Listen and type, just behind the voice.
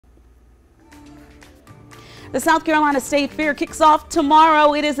The South Carolina State Fair kicks off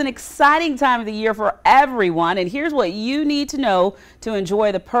tomorrow. It is an exciting time of the year for everyone, and here's what you need to know to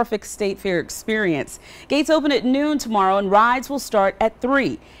enjoy the perfect State Fair experience. Gates open at noon tomorrow and rides will start at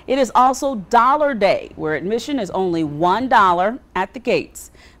 3. It is also Dollar Day, where admission is only $1 at the gates.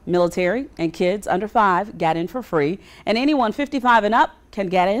 Military and kids under 5 get in for free, and anyone 55 and up can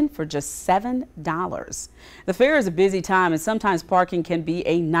get in for just $7. The fair is a busy time and sometimes parking can be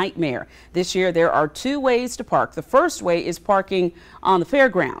a nightmare. This year there are 2 ways to park. The first way is parking on the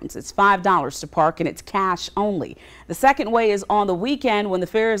fairgrounds. It's $5 to park and it's cash only. The second way is on the weekend when the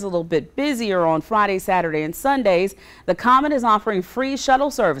fair is a little bit busier on Friday, Saturday and Sundays. The Common is offering free shuttle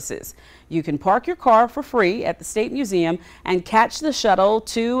services. You can park your car for free at the State Museum and catch the shuttle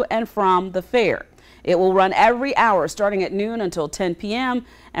to and from the fair. It will run every hour starting at noon until 10 p.m.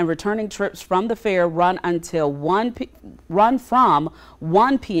 and returning trips from the fair run from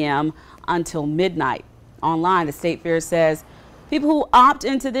 1 p.m. until midnight. Online, the State Fair says people who opt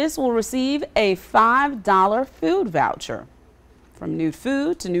into this will receive a $5 food voucher. From new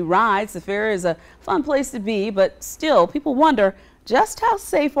food to new rides, the fair is a fun place to be, but still people wonder just how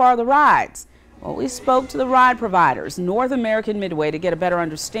safe are the rides. Well, we spoke to the ride providers, North American Midway, to get a better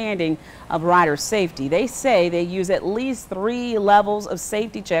understanding of rider safety. They say they use at least 3 levels of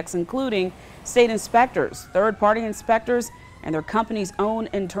safety checks, including state inspectors, third-party inspectors, and their company's own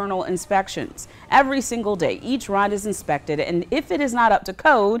internal inspections. Every single day, each ride is inspected, and if it is not up to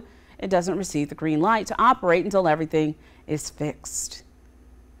code, it doesn't receive the green light to operate until everything is fixed.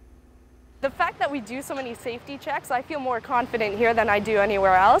 The fact that we do so many safety checks, I feel more confident here than I do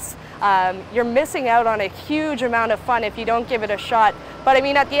anywhere else. You're missing out on a huge amount of fun if you don't give it a shot. But I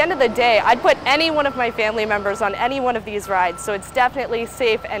mean, at the end of the day, I'd put any one of my family members on any one of these rides, so it's definitely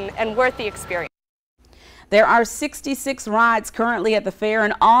safe and worth the experience. There are 66 rides currently at the fair,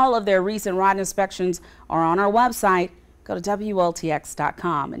 and all of their recent ride inspections are on our website. Go to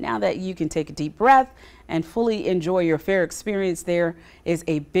WLTX.com. And now that you can take a deep breath and fully enjoy your fair experience, there is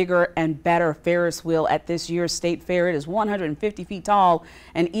a bigger and better Ferris wheel at this year's State Fair. It is 150 feet tall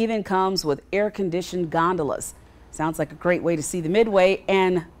and even comes with air-conditioned gondolas. Sounds like a great way to see the Midway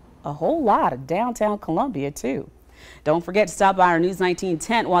and a whole lot of downtown Columbia, too. Don't forget to stop by our News 19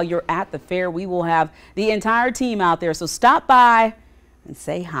 tent while you're at the fair. We will have the entire team out there, so stop by and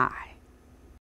say hi.